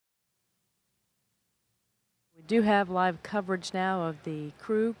do have live coverage now of the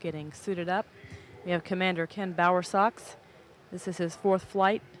crew getting suited up. We have Commander Ken Bowersox. This is his 4th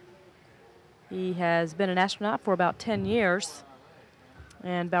flight. He has been an astronaut for about 10 years,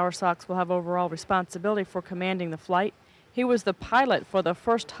 and Bowersox will have overall responsibility for commanding the flight. He was the pilot for the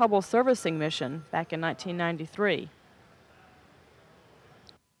first Hubble servicing mission back in 1993.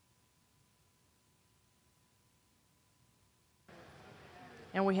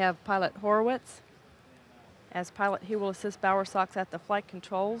 And we have pilot Horowitz. As pilot, he will assist Bowersox at the flight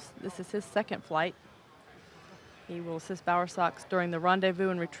controls. This is his 2nd flight. He will assist Bowersox during the rendezvous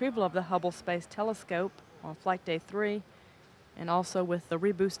and retrieval of the Hubble Space Telescope on flight day 3, and also with the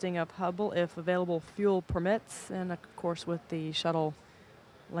reboosting of Hubble if available fuel permits, and of course with the shuttle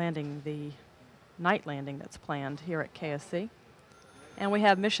landing, the night landing that's planned here at KSC. And we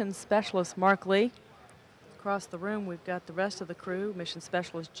have mission specialist Mark Lee. Across the room, we've got the rest of the crew. Mission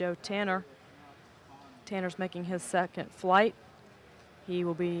specialist Joe Tanner. Tanner's making his 2nd flight. This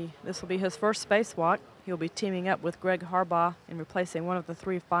will be his first spacewalk. He'll be teaming up with Greg Harbaugh in replacing one of the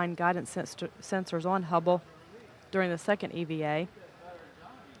 3 fine guidance sensors on Hubble during the 2nd EVA.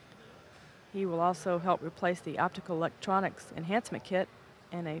 He will also help replace the optical electronics enhancement kit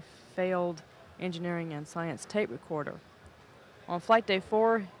and a failed engineering and science tape recorder. On flight day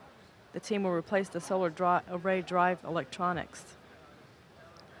 4, the team will replace the solar array drive electronics.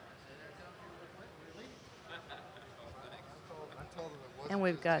 And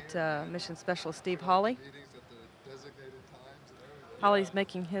we've got mission specialist Steve Hawley. Hawley's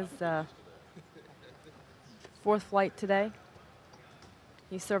making his 4th flight today.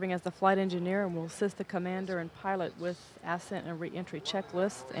 He's serving as the flight engineer and will assist the commander and pilot with ascent and re-entry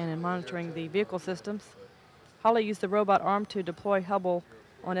checklists and in monitoring the vehicle systems. Hawley used the robot arm to deploy Hubble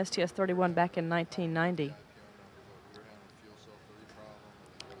on STS-31 back in 1990.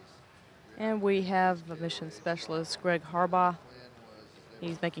 And we have mission specialist Greg Harbaugh.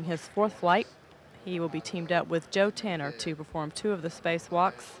 He's making his 4th flight. He will be teamed up with Joe Tanner to perform 2 of the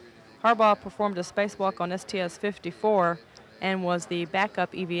spacewalks. Harbaugh performed a spacewalk on STS-54 and was the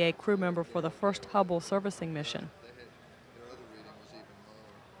backup EVA crew member for the first Hubble servicing mission.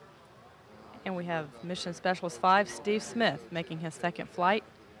 And we have mission specialist 5, Steve Smith, making his 2nd flight.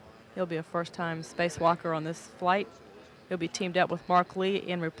 He'll be a first-time spacewalker on this flight. He'll be teamed up with Mark Lee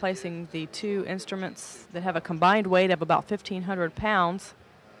in replacing the 2 instruments that have a combined weight of about 1,500 pounds.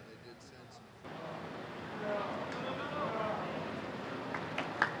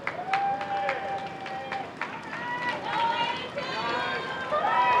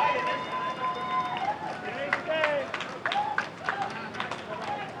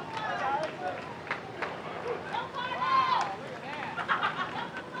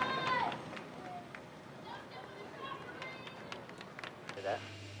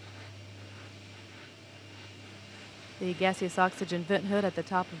 The gaseous oxygen vent hood at the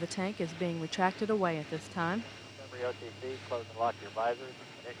top of the tank is being retracted away at this time. Discovery OTC, close and lock your visors.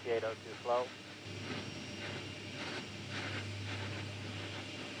 Initiate O2 flow.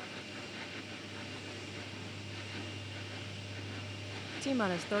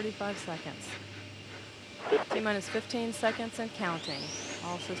 T-minus 35 seconds. T-minus 15 seconds and counting.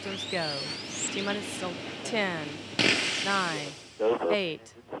 All systems go. T-minus 10, 9,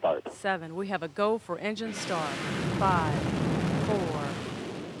 8, 7. We have a go for engine start. 5, 4,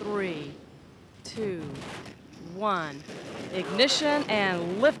 3, 2, 1. Ignition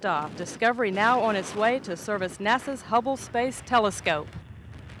and liftoff. Discovery now on its way to service NASA's Hubble Space Telescope.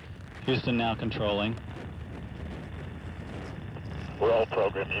 Houston now controlling. Roll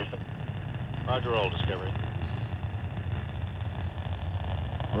program, Houston. Roger, roll, Discovery.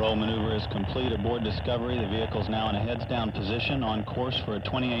 Roll maneuver is complete aboard Discovery. The vehicle's now in a heads-down position on course for a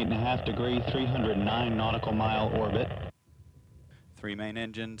 28.5-degree, 309 nautical mile orbit. 3 main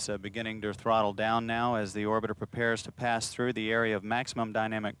engines beginning to throttle down now as the orbiter prepares to pass through the area of maximum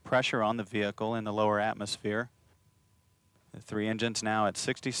dynamic pressure on the vehicle in the lower atmosphere. The 3 engines now at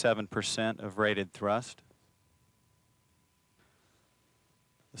 67% of rated thrust.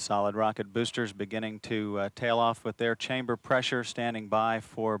 The solid rocket boosters beginning to tail off with their chamber pressure, standing by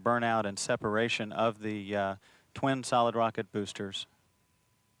for burnout and separation of the twin solid rocket boosters.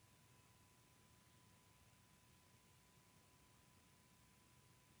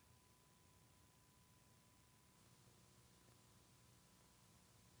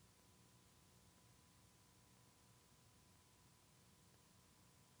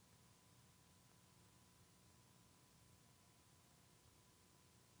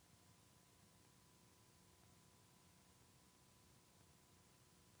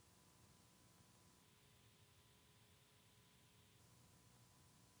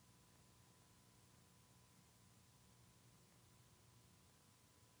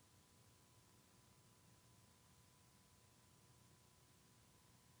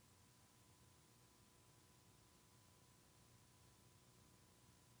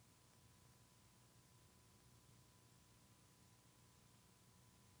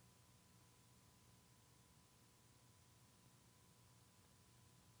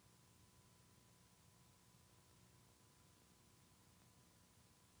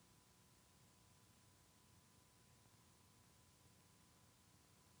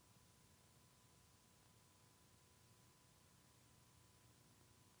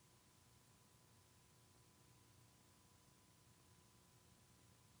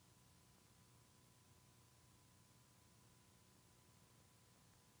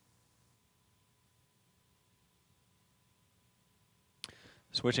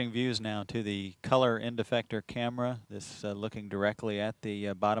 Switching views now to the color end effector camera. This looking directly at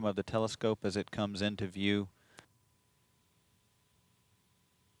the bottom of the telescope as it comes into view.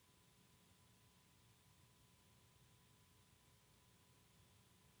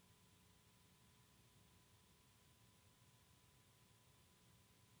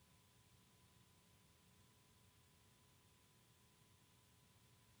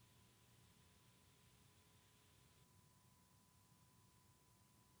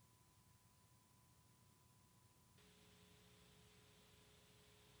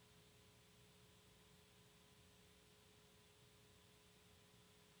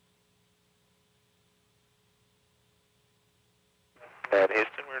 At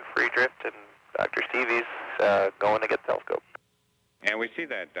Houston, we're in free drift, and Dr. Stevie's going to get the telescope. And we see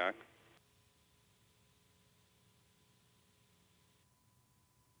that, Doc.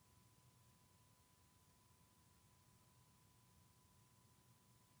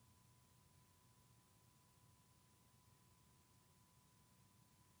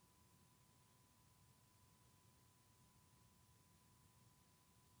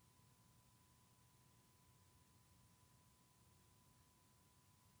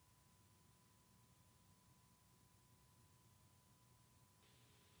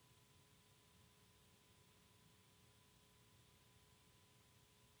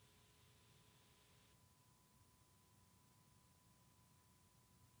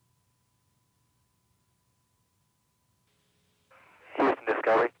 Houston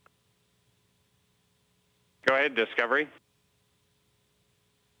Discovery. Go ahead, Discovery.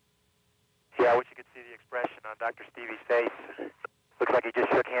 Yeah, I wish you could see the expression on Dr. Stevie's face. Looks like he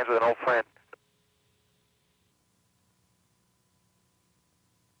just shook hands with an old friend.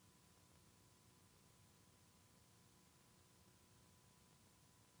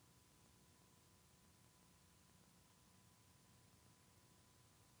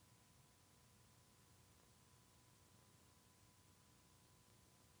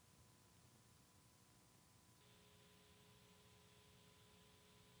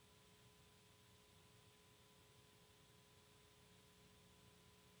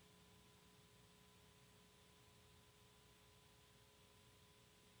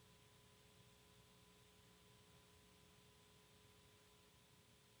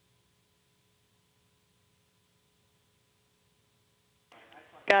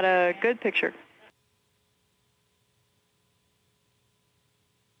 Got a good picture.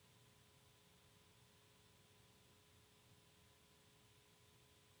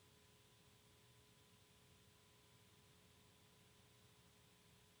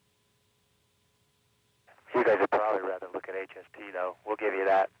 You guys would probably rather look at HST, though. We'll give you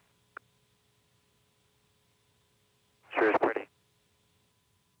that. Sure is pretty.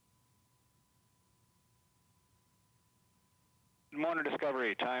 Good morning,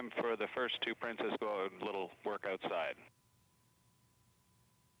 Discovery. Time for the first two Princess go a little work outside.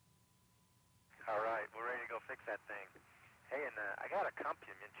 All right, we're ready to go fix that thing. Hey, and I got to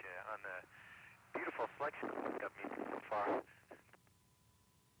compliment you on the beautiful selection of hookup music so far.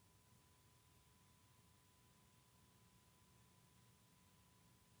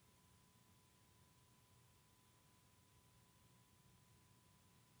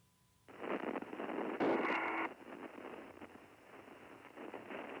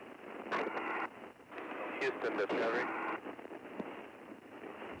 Houston Discovery.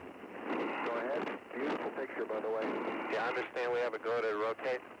 Go ahead. Beautiful picture, by the way. Yeah, I understand we have a go to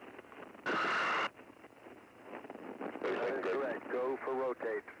rotate. That is correct. Go for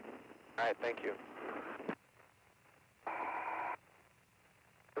rotate. All right, thank you.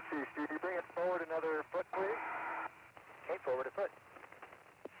 Let's see, Stevie, bring it forward another foot, please. Okay, forward a foot.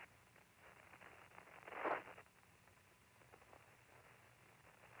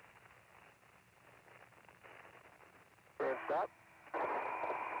 And stop.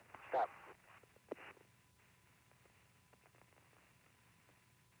 Stop.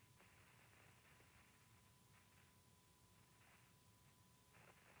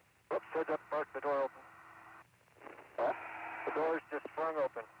 Oops, heads up, Mark, the door open. What? The door's just sprung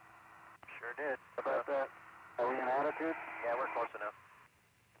open. Sure did. How about that? Are we in altitude? Yeah, we're close enough.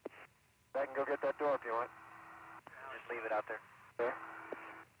 I can go get that door if you want. Just leave it out there. Okay.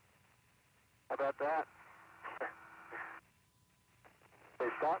 How about that? Say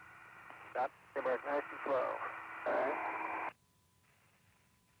stop. Stop. Get back nice and slow. All right.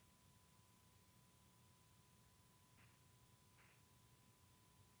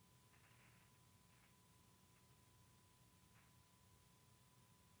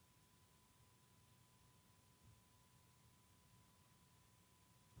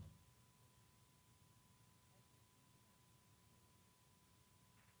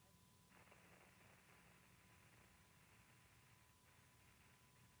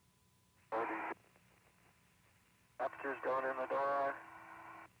 Boosters going in the door.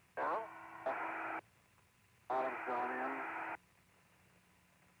 Now? Bottom's going in.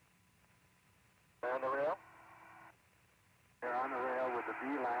 They're on the rail? They're on the rail with the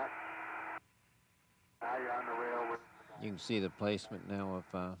V-lat. Now you're on the rail with... You can see the placement now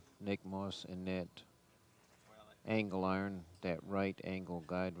of Nick Moss in that angle iron, that right angle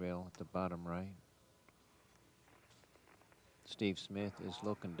guide rail at the bottom right. Steve Smith is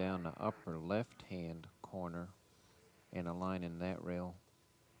looking down the upper left-hand corner and aligning that rail.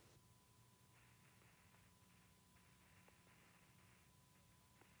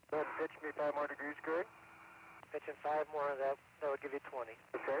 Go ahead and pitch me 5 more degrees, Greg. Pitching 5 more, that would give you 20.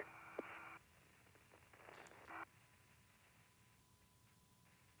 Okay.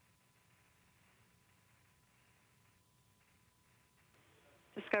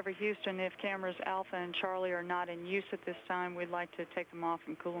 Discovery Houston, if cameras Alpha and Charlie are not in use at this time, we'd like to take them off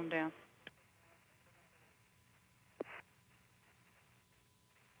and cool them down.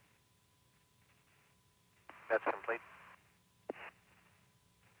 That's complete.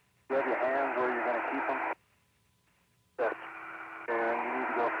 You have your hands where you're going to keep them? Yes. And you need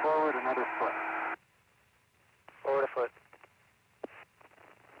to go forward another foot. Forward a foot.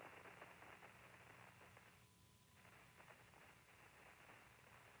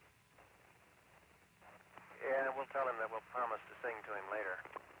 Yeah, we'll tell him that we'll promise to sing to him later.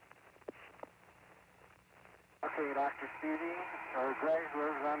 Okay, Dr. Stevie, or Greg,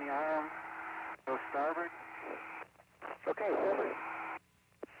 whoever's on the arm, go starboard. Okay, starboard.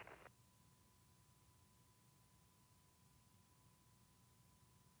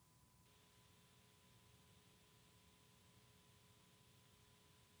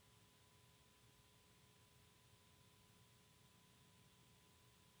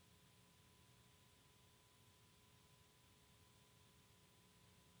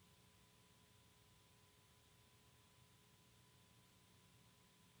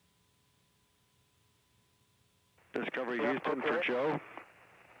 Discovery Houston for Joe.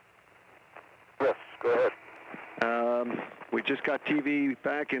 Yes, go ahead. We just got TV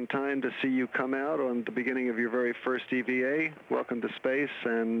back in time to see you come out on the beginning of your very first EVA. Welcome to space,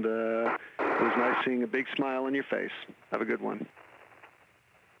 and it was nice seeing a big smile on your face. Have a good one.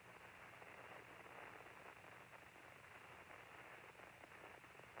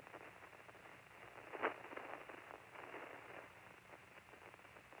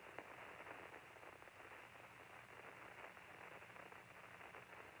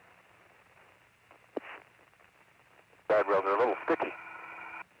 Guide rails are a little sticky.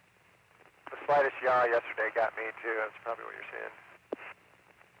 The slightest yaw yesterday got me too. That's probably what you're seeing.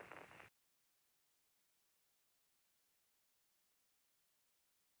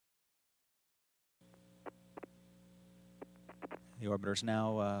 The orbiter's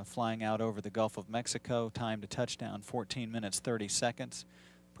now flying out over the Gulf of Mexico. Time to touchdown 14 minutes 30 seconds.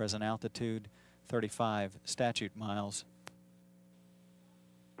 Present altitude 35 statute miles.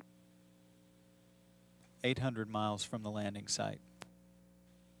 800 miles from the landing site.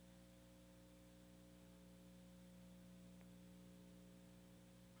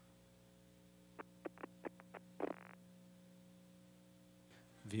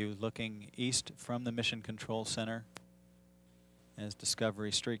 View looking east from the Mission Control Center as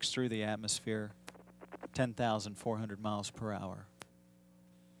Discovery streaks through the atmosphere, 10,400 miles per hour.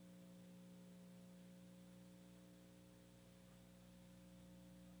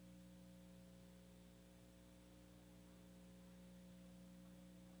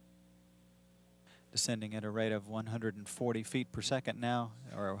 Descending at a rate of 140 feet per second now,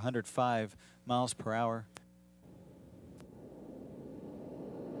 or 105 miles per hour.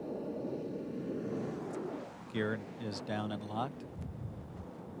 Gear is down and locked.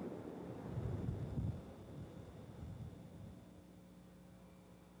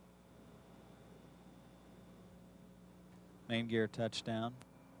 Main gear touchdown.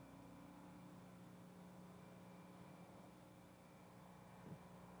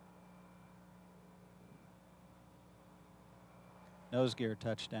 Nose gear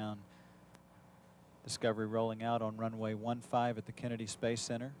touchdown. Discovery rolling out on runway 15 at the Kennedy Space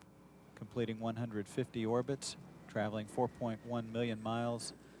Center, completing 150 orbits, traveling 4.1 million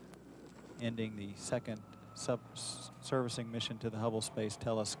miles, ending the second servicing mission to the Hubble Space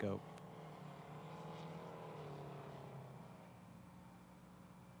Telescope.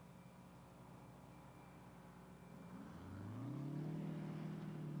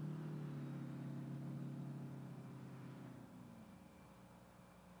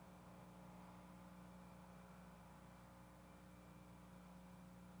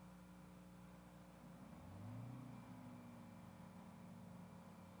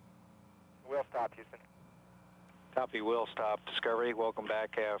 We'll stop, Houston. Copy, Will. Stop Discovery. Welcome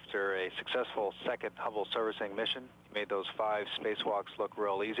back after a successful second Hubble servicing mission. You made those 5 spacewalks look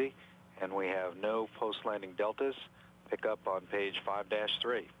real easy, and we have no post-landing deltas. Pick up on page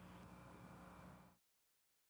 5-3.